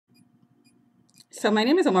So my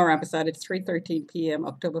name is Omar Rampersad. It's 3:13 p.m.,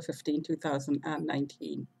 October 15,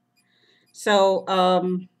 2019. So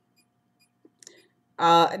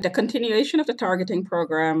the continuation of the targeting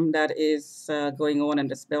program that is going on in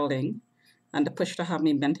this building and the push to have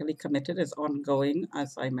me mentally committed is ongoing,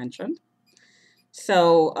 as I mentioned.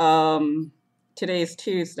 So today is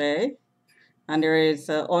Tuesday, and there is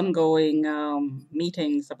ongoing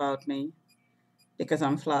meetings about me because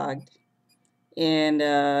I'm flagged. And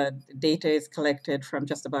data is collected from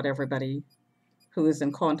just about everybody who is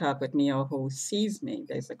in contact with me or who sees me,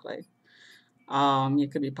 basically. You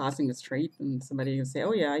could be passing the street and somebody will say,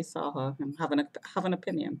 "Oh yeah, I saw her," and have an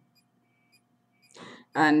opinion.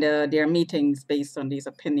 And there are meetings based on these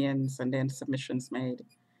opinions and then submissions made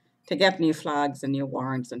to get new flags and new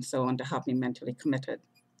warrants and so on to have me mentally committed.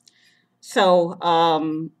 So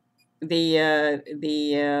the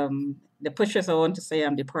pushes on to say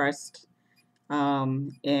I'm depressed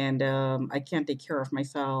and I can't take care of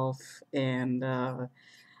myself and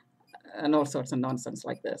all sorts of nonsense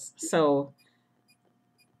like this. So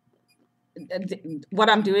what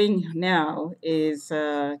I'm doing now is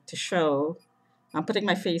to show, I'm putting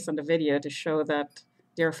my face on the video to show that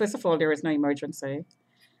first of all, there is no emergency.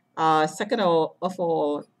 Second of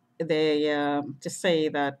all, to say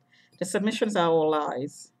that the submissions are all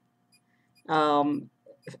lies, um,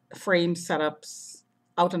 frame setups,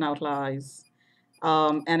 out and out lies.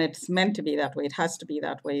 And it's meant to be that way. It has to be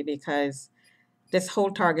that way because this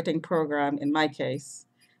whole targeting program, in my case,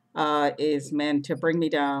 is meant to bring me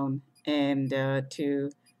down and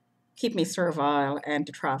to keep me servile and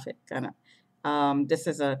to traffic. And this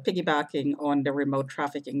is a piggybacking on the remote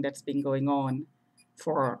trafficking that's been going on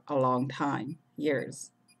for a long time,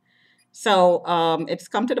 years. So it's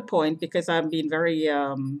come to the point because I've been very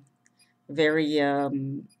um,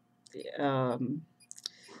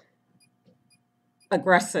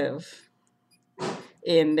 aggressive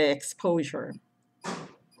in the exposure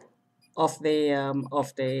of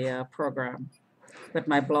the program with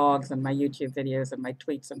my blogs and my YouTube videos and my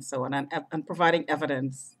tweets and so on, and providing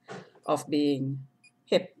evidence of being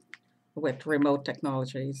hit with remote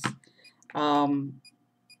technologies. Um,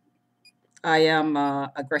 I am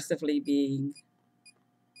aggressively being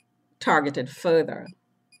targeted further.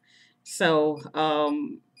 So,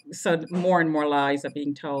 so more and more lies are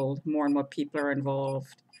being told, more and more people are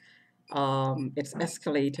involved. It's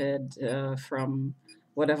escalated from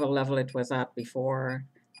whatever level it was at before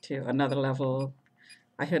to another level.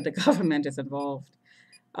 I heard the government is involved.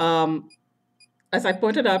 Um, as I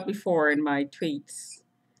pointed out before in my tweets,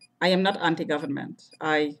 I am not anti government.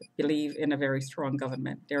 I believe in a very strong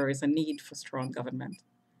government. There is a need for strong government,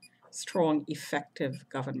 strong, effective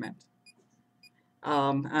government.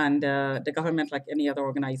 And the government, like any other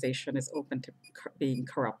organization, is open to being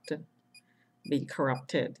corrupted,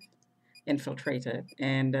 infiltrated.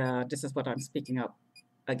 And this is what I'm speaking up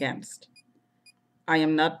against. I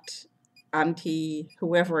am not anti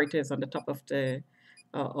whoever it is on the top of the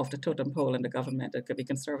totem pole in the government. It could be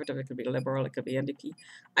conservative, it could be liberal, it could be NDP.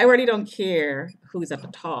 I really don't care who's at the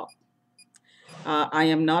top. I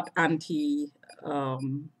am not anti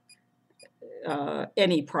um,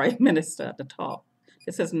 any prime minister at the top.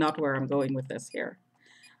 This is not where I'm going with this here.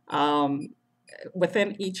 Um,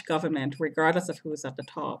 Within each government, regardless of who's at the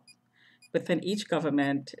top, within each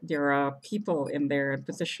government, there are people in their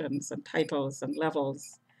positions and titles and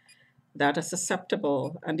levels that are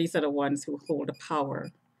susceptible, and these are the ones who hold the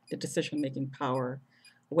power, the decision-making power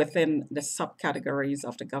within the subcategories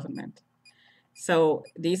of the government. So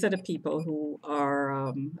these are the people who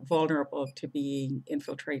are vulnerable to being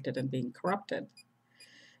infiltrated and being corrupted.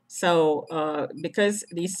 So because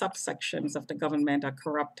these subsections of the government are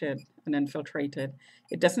corrupted and infiltrated,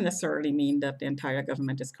 it doesn't necessarily mean that the entire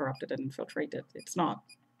government is corrupted and infiltrated. It's not.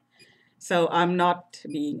 So I'm not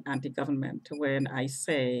being anti-government when I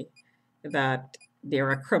say that there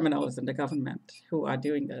are criminals in the government who are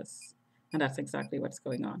doing this. And that's exactly what's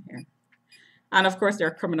going on here. And of course, there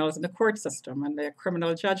are criminals in the court system, and there are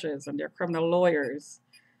criminal judges, and there are criminal lawyers,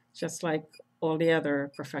 just like all the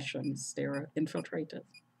other professions. They're infiltrated.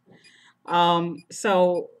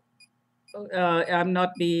 So I'm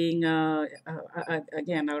not being,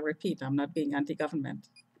 again, I'll repeat, I'm not being anti government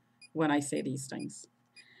when I say these things.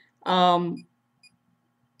 Um,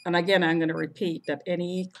 And again, I'm going to repeat that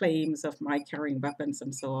any claims of my carrying weapons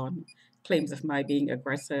and so on, claims of my being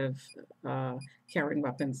aggressive, uh, carrying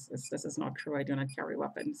weapons, this is not true. I do not carry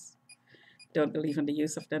weapons. Don't believe in the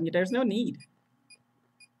use of them. There's no need.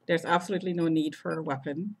 There's absolutely no need for a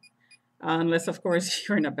weapon, unless, of course,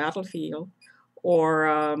 you're in a battlefield or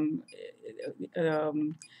um,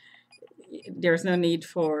 there's no need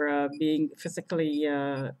for being physically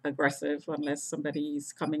aggressive unless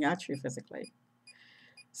somebody's coming at you physically.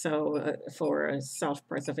 So for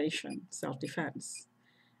self-preservation, self-defense.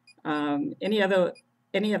 Any other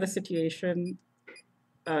situation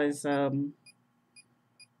as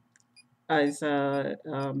as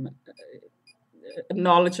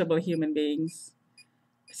knowledgeable human beings,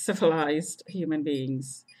 civilized human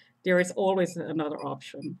beings, there is always another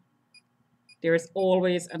option. There is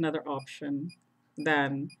always another option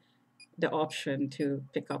than the option to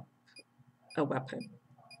pick up a weapon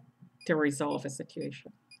to resolve a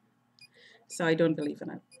situation. So I don't believe in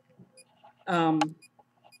it. Um,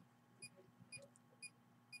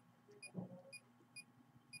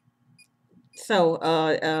 so I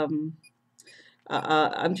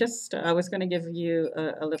was going to give you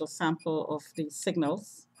a little sample of the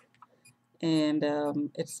signals, and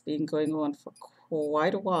it's been going on for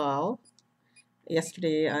quite a while.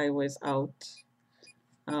 Yesterday I was out.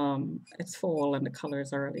 It's fall and the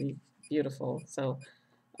colors are really beautiful. So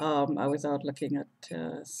I was out looking at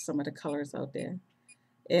some of the colors out there,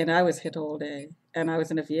 and I was hit all day. And I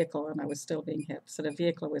was in a vehicle, and I was still being hit. So the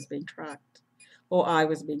vehicle was being tracked, or I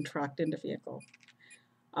was being tracked in the vehicle.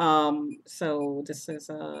 This is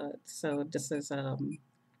a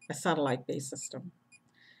satellite-based system,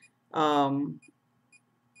 um,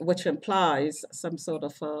 which implies some sort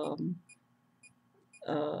of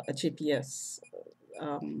a GPS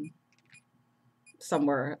um,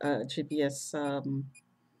 somewhere, a GPS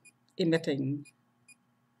emitting.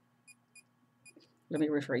 Let me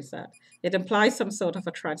rephrase that. It implies some sort of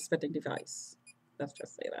a transmitting device. Let's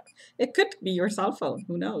just say that. It could be your cell phone.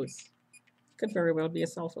 Who knows? Could very well be a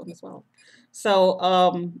cell phone as well. So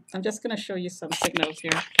I'm just going to show you some signals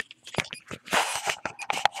here.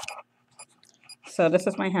 So this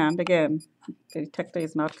is my hand again. The detector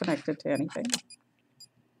is not connected to anything.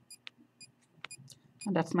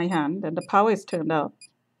 And that's my hand. And the power is turned up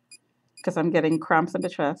because I'm getting cramps in the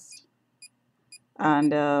chest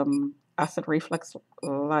and acid reflux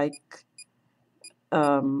like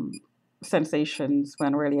um, sensations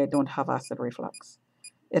when really I don't have acid reflux.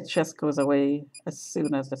 It just goes away as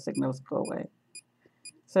soon as the signals go away.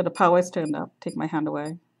 So the power is turned up. Take my hand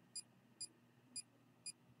away.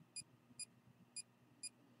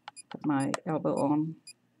 Put my elbow on.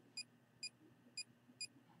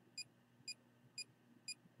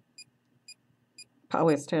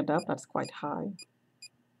 Power is turned up. That's quite high.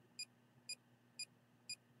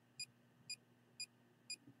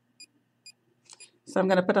 So I'm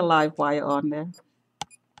going to put a live wire on there.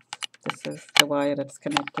 This is the wire that's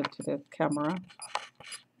connected to the camera.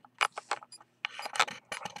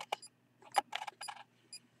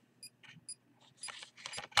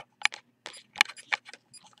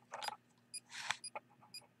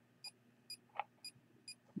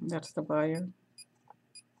 That's the wire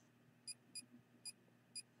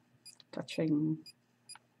touching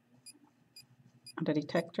the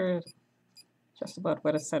detector, just about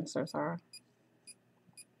where the sensors are.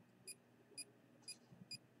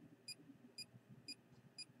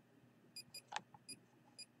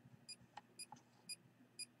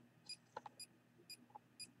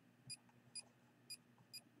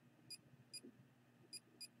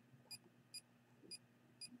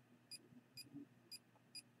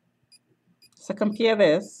 So compare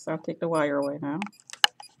this. I'll take the wire away now.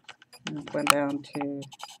 And it went down to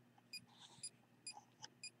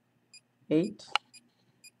 8.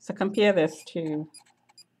 So compare this to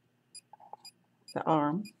the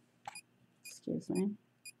arm. Excuse me.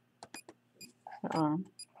 The arm.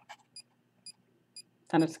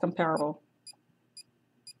 And it's comparable.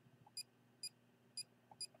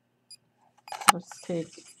 Let's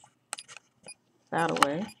take that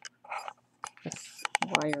away. This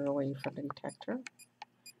wire away from the detector.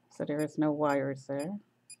 So there is no wires there.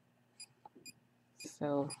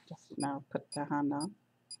 So just now put the hand on.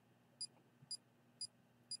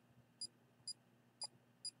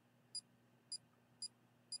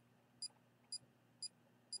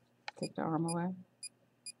 Take the arm away.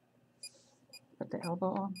 Put the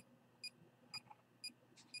elbow on.